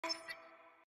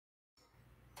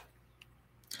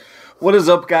What is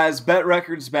up, guys? Bet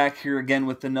Records back here again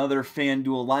with another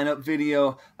FanDuel lineup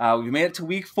video. We made it to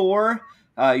week 4.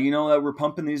 You know that we're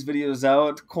pumping these videos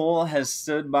out. Cole has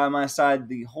stood by my side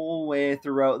the whole way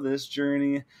throughout this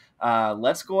journey.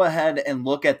 Let's go ahead and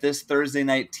look at this Thursday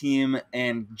night team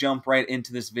and jump right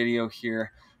into this video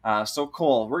here. So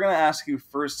Cole, we're going to ask you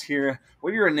first here, what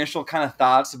are your initial kind of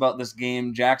thoughts about this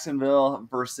game, Jacksonville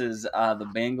versus the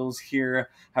Bengals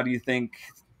here? How do you think...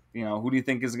 who do you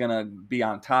think is going to be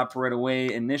on top right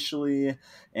away initially?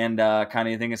 And kind of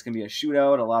you think it's going to be a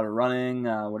shootout, a lot of running?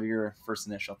 What are your first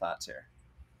initial thoughts here?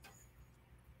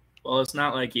 Well, it's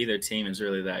not like either team is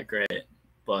really that great,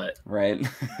 but right.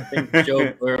 I think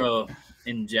Joe Burrow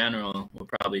in general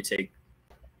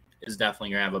is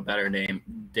definitely going to have a better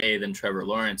day than Trevor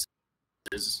Lawrence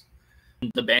is.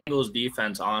 The Bengals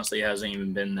defense honestly hasn't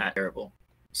even been that terrible.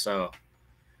 So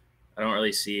I don't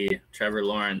really see Trevor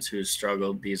Lawrence, who's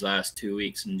struggled these last 2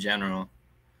 weeks in general,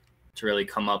 to really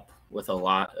come up with a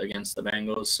lot against the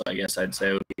Bengals. So I guess I'd say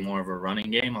it would be more of a running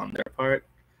game on their part.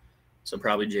 So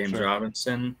probably James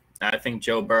Robinson. I think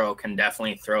Joe Burrow can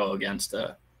definitely throw against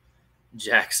a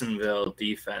Jacksonville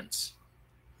defense.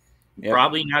 Yep.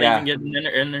 Probably not even get an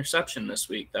interception this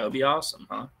week. That would be awesome,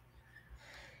 huh?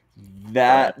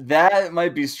 That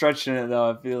might be stretching it,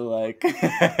 though. I feel like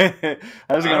I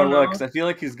was gonna look because I feel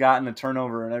like he's gotten a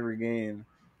turnover in every game.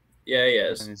 Yeah, he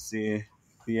is. Let me see.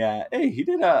 Yeah, hey, he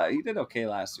did okay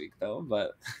last week though,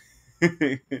 but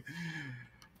yeah,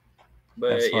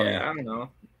 I don't know.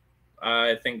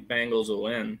 I think Bengals will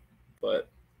win, but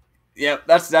yep,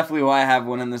 that's definitely why I have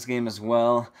one in this game as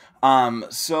well.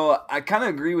 So I kind of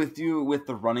agree with you with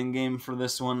the running game for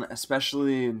this one,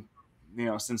 especially.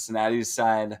 Cincinnati's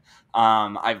side.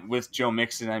 With Joe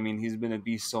Mixon, I mean, he's been a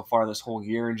beast so far this whole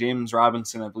year. James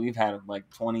Robinson, I believe, had like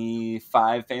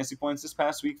 25 fantasy points this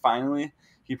past week. Finally,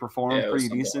 he performed pretty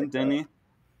decent, didn't he?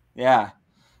 Yeah.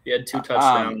 He had 2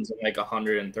 touchdowns and like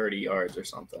 130 yards or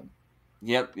something.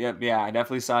 Yep. Yeah, I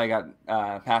definitely saw he got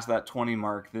past that 20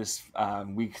 mark this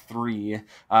week 3.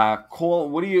 Cole,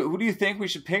 who do you think we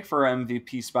should pick for our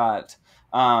MVP spot?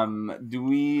 Do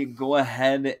we go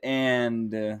ahead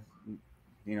and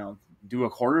do a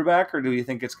quarterback, or do you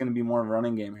think it's going to be more of a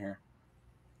running game here?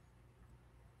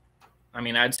 I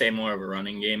mean, I'd say more of a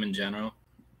running game in general.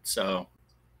 So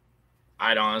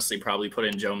I'd honestly probably put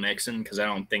in Joe Mixon because I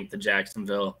don't think the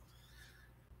Jacksonville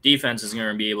defense is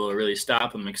going to be able to really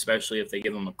stop him, especially if they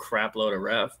give him a crap load of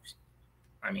reps.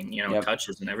 I mean,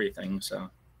 touches and everything. So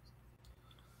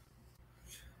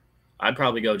I'd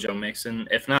probably go Joe Mixon.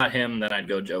 If not him, then I'd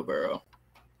go Joe Burrow.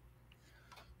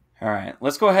 All right,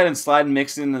 let's go ahead and slide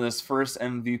Mixon into this first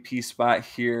MVP spot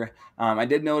here. I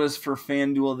did notice for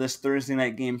FanDuel this Thursday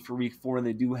night game for week 4,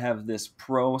 they do have this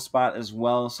pro spot as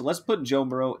well. So let's put Joe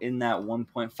Burrow in that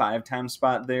 1.5 times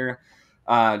spot there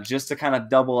just to kind of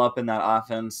double up in that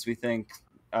offense. We think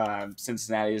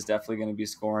Cincinnati is definitely going to be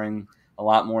scoring a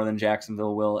lot more than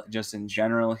Jacksonville will just in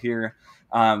general here.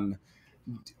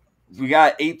 We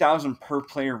got 8,000 per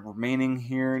player remaining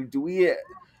here. Do we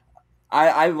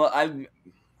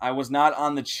I was not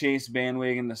on the Chase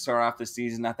bandwagon to start off the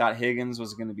season. I thought Higgins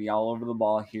was going to be all over the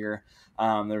ball here.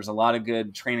 There's a lot of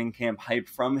good training camp hype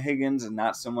from Higgins and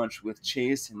not so much with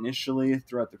Chase initially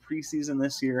throughout the preseason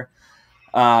this year.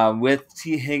 With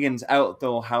T. Higgins out,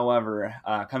 though, however,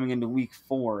 coming into week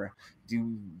 4,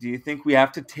 do you think we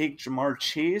have to take Jamar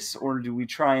Chase, or do we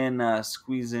try and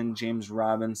squeeze in James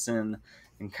Robinson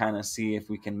and kind of see if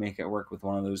we can make it work with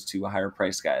one of those two higher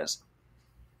price guys?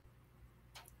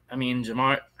 I mean,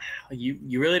 Jamar,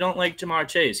 you really don't like Jamar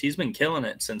Chase. He's been killing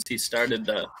it since he started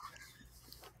the.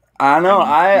 I know.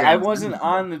 I wasn't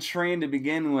on the train to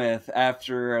begin with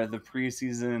after the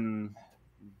preseason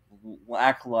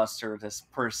lackluster,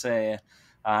 per se.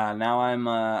 Now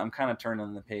I'm kind of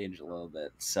turning the page a little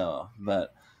bit. So,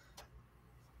 but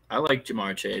I like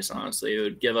Jamar Chase. Honestly, it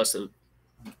would give us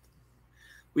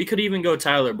we could even go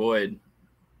Tyler Boyd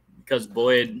because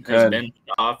Boyd has been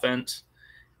the offense,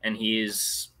 and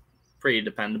he's pretty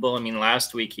dependable. I mean,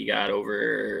 last week he got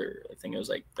over, I think it was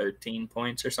like 13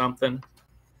 points or something.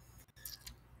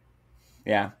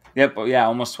 Yeah. Yep. Yeah.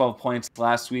 Almost 12 points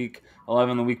last week,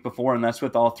 11 the week before. And that's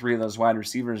with all 3 of those wide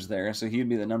receivers there. So he'd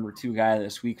be the number 2 guy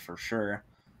this week for sure.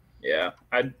 Yeah.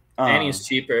 And he's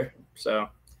cheaper. So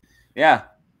yeah,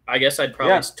 I guess I'd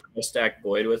probably stack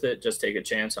Boyd with it. Just take a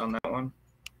chance on that one.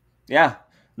 Yeah.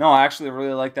 No, I actually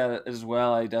really like that as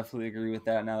well. I definitely agree with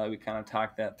that now that we kind of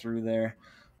talked that through there.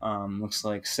 Looks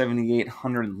like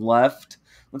 7,800 left.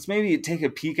 Let's maybe take a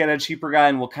peek at a cheaper guy,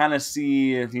 and we'll kind of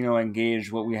see,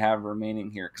 engage what we have remaining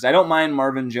here. Because I don't mind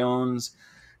Marvin Jones.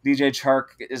 DJ Chark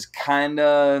is kind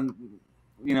of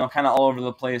all over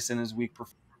the place in his week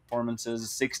performances,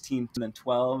 16 and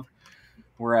 12,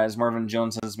 whereas Marvin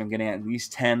Jones has been getting at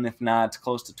least 10, if not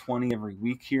close to 20 every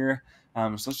week here. So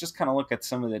let's just kind of look at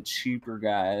some of the cheaper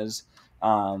guys.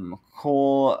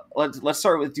 Cole, let's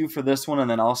start with you for this one,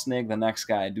 and then I'll snag the next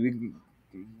guy. Do we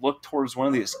look towards one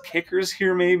of these kickers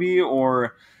here maybe, or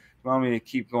do you want me to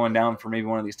keep going down for maybe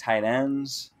one of these tight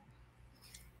ends?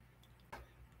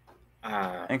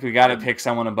 I think we got to pick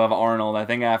someone above Arnold. I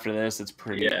think after this, it's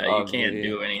pretty ugly. You can't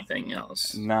do anything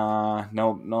else. Nah,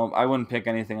 nope. I wouldn't pick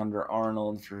anything under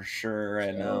Arnold for sure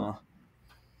right now.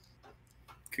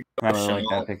 I don't really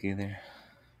like that pick either.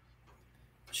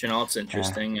 Chenault's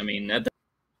interesting. Yeah. I mean, at the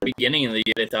beginning of the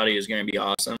year, they thought he was going to be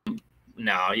awesome.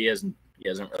 No, he hasn't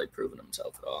really proven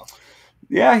himself at all.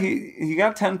 Yeah, he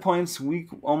got 10 points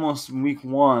almost week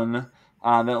 1.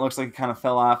 Then it looks like he kind of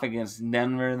fell off against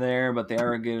Denver there, but they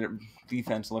are a good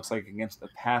defense, looks like, against the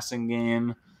passing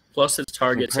game. Plus, his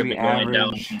targets have been going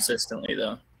down consistently,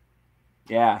 though.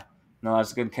 Yeah, no,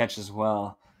 that's a good catch as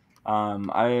well.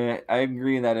 I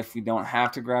agree that if we don't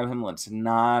have to grab him, let's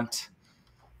not.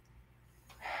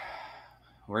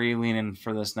 Where are you leaning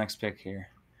for this next pick here?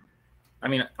 I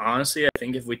mean, honestly, I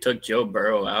think if we took Joe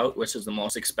Burrow out, which is the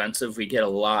most expensive, we get a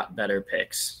lot better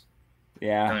picks.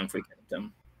 Yeah. Than if we kept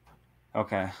them.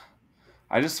 Okay.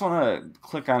 I just want to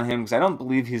click on him because I don't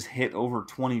believe he's hit over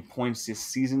 20 points this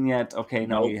season yet. Okay,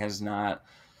 no, He has not.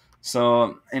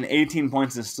 So, and 18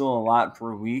 points is still a lot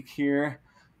per week here.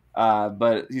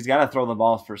 But he's got to throw the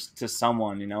ball to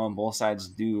someone, and both sides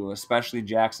do. Especially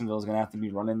Jacksonville is going to have to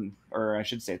be running, or I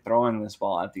should say throwing this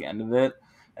ball at the end of it.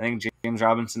 I think James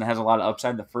Robinson has a lot of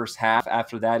upside the first half.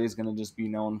 After that, he's going to just be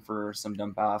known for some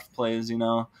dump-off plays,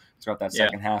 throughout that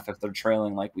second half if they're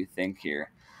trailing like we think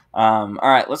here. All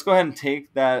right, let's go ahead and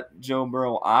take that Joe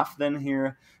Burrow off then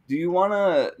here. Do you want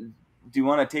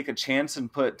to take a chance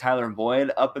and put Tyler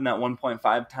Boyd up in that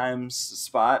 1.5 times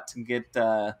spot to get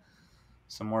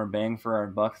some more bang for our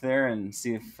buck there and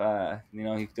see if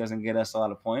he doesn't get us a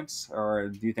lot of points? Or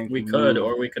do you think we could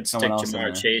stick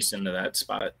Jamar Chase into that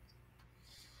spot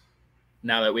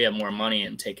now that we have more money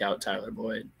and take out Tyler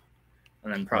Boyd,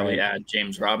 and then probably add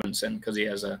James Robinson because he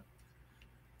has a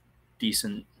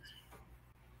decent.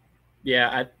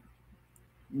 Yeah,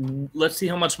 let's see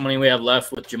how much money we have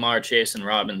left with Jamar Chase and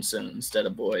Robinson instead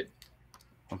of Boyd.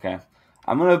 Okay,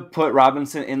 I'm gonna put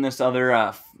Robinson in this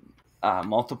other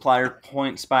multiplier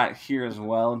point spot here as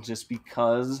well, just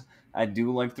because I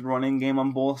do like the running game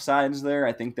on both sides there.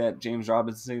 I think that James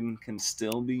Robinson can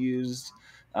still be used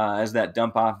as that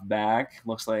dump off back.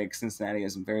 Looks like Cincinnati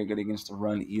isn't very good against the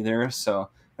run either, so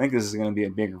I think this is going to be a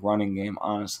big running game,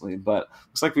 honestly. But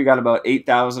looks like we got about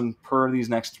 8,000 per these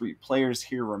next 3 players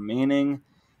here remaining.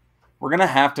 We're gonna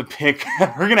have to pick.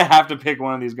 We're gonna have to pick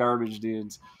one of these garbage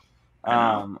dudes.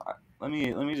 Let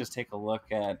me just take a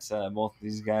look at both of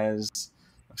these guys.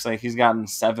 Looks like he's gotten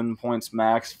 7 points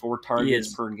max, 4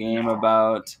 targets per game.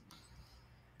 About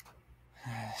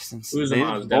since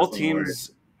both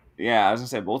teams. Yeah, I was gonna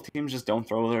say both teams just don't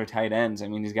throw their tight ends. I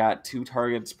mean, he's got 2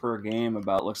 targets per game.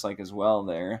 About looks like as well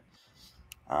there.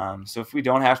 So if we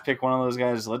don't have to pick one of those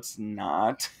guys, let's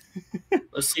not.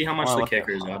 Let's see how much the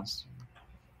kickers are.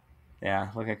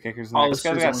 Yeah, look at kickers. This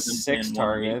guy's got 6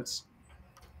 targets.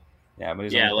 Yeah, but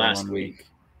he's only last 1 week.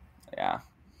 Yeah.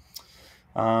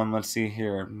 Let's see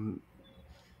here.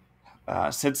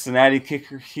 Cincinnati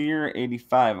kicker here,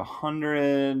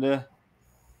 8,500.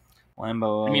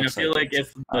 Lambeau. I mean, I feel like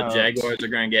if the Jaguars are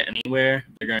going to get anywhere,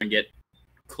 they're going to get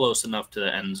close enough to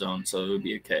the end zone, so it would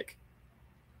be a kick.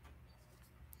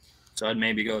 So I'd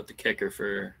maybe go with the kicker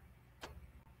for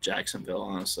Jacksonville,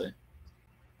 honestly.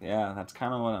 Yeah, that's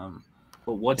kind of what I'm.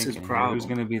 But what's his problem? Who's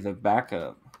going to be the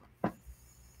backup?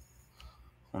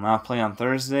 Will not play on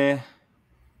Thursday.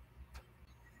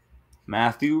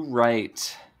 Matthew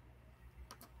Wright.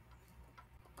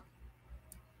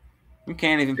 We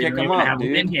can't even pick him up,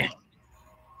 dude.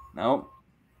 Nope.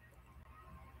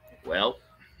 Well.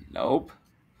 Nope.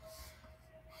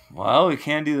 Well, we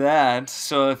can't do that.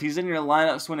 So if he's in your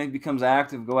lineups when he becomes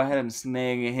active, go ahead and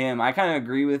snag him. I kind of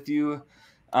agree with you.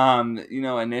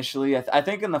 Initially, I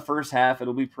think in the first half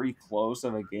it'll be pretty close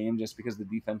of a game just because the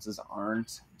defenses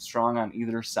aren't strong on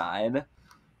either side.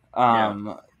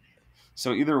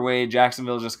 So either way,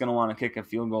 Jacksonville's just going to want to kick a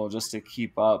field goal just to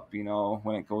keep up,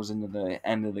 when it goes into the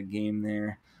end of the game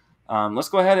there. Let's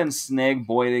go ahead and snag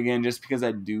Boyd again just because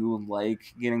I do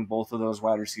like getting both of those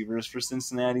wide receivers for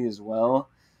Cincinnati as well.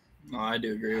 No, I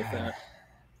do agree with that.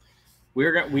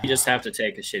 We just have to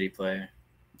take a shitty player.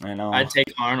 I know. I'd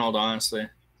take Arnold, honestly.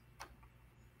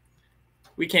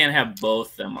 We can't have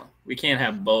both them. We can't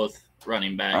have both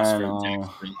running backs for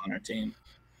Jacksonville on our team.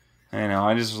 I know.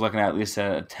 I just was looking at least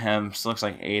at attempts. Looks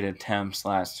like 8 attempts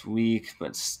last week,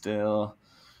 but still,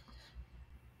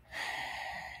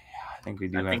 yeah, I think we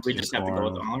do. I think we just have to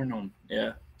go with Arnold.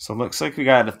 Yeah. So it looks like we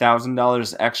got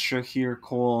 $1,000 extra here,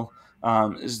 Cole.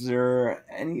 Is there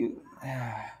any?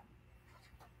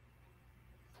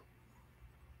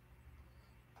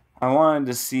 I wanted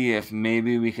to see if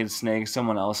maybe we could snag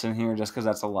someone else in here, just because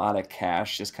that's a lot of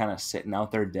cash just kind of sitting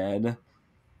out there dead.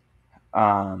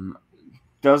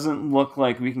 Doesn't look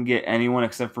like we can get anyone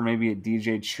except for maybe a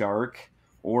DJ Chark,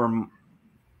 or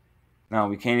no,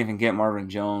 we can't even get Marvin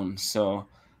Jones. So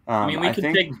I mean, we could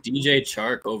take DJ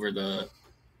Chark over the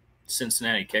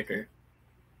Cincinnati kicker.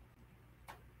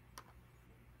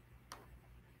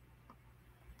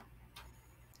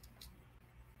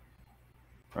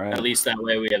 Right. At least that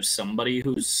way we have somebody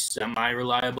who's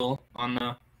semi-reliable on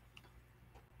the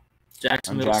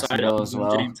Jacksonville side as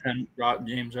well.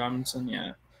 James Robinson,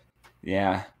 yeah.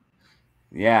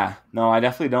 Yeah. No, I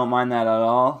definitely don't mind that at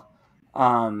all.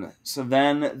 So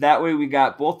then that way we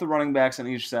got both the running backs on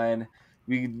each side.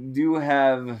 We do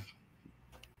have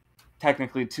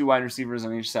technically 2 wide receivers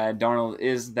on each side. Darnold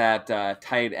is that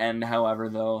tight end, however,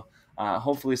 though.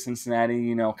 Hopefully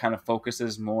Cincinnati, kind of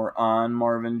focuses more on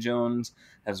Marvin Jones,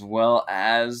 as well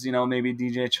as, maybe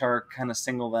DJ Chark, kind of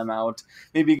single them out.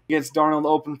 Maybe gets Darnold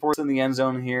open for us in the end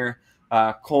zone here.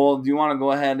 Cole, do you want to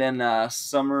go ahead and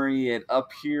summary it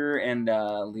up here and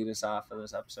lead us off for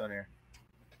this episode here?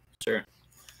 Sure.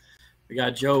 We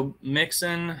got Joe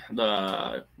Mixon,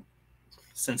 the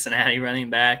Cincinnati running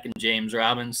back, and James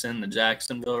Robinson, the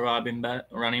Jacksonville running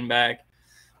back.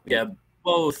 We have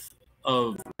both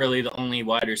of really the only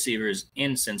wide receivers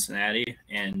in Cincinnati,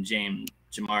 and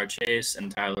Jamar Chase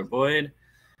and Tyler Boyd.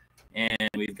 And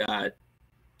we've got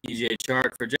DJ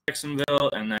Chark for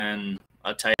Jacksonville, and then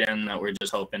a tight end that we're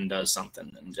just hoping does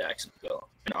something in Jacksonville,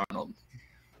 and Arnold.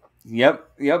 Yep.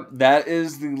 That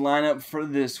is the lineup for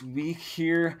this week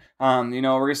here.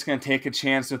 We're just going to take a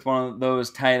chance with one of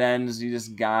those tight ends. You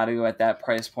just got to at that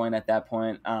price point,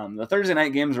 The Thursday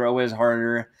night games are always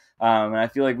harder. And I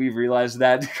feel like we've realized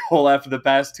that Cole after the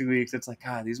past 2 weeks. It's like,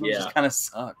 God, these ones just kind of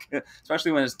suck,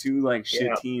 especially when it's 2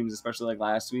 shit teams, especially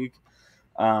last week.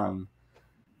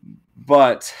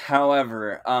 But,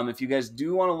 however, if you guys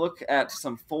do want to look at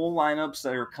some full lineups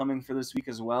that are coming for this week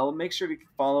as well, make sure to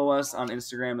follow us on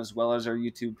Instagram as well as our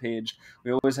YouTube page.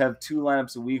 We always have 2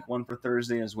 lineups a week, one for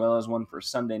Thursday as well as one for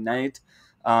Sunday night.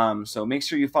 So make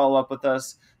sure you follow up with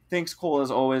us. Thanks, Cole,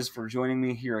 as always, for joining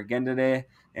me here again today,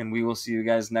 and we will see you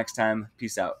guys next time.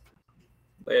 Peace out.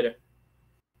 Later.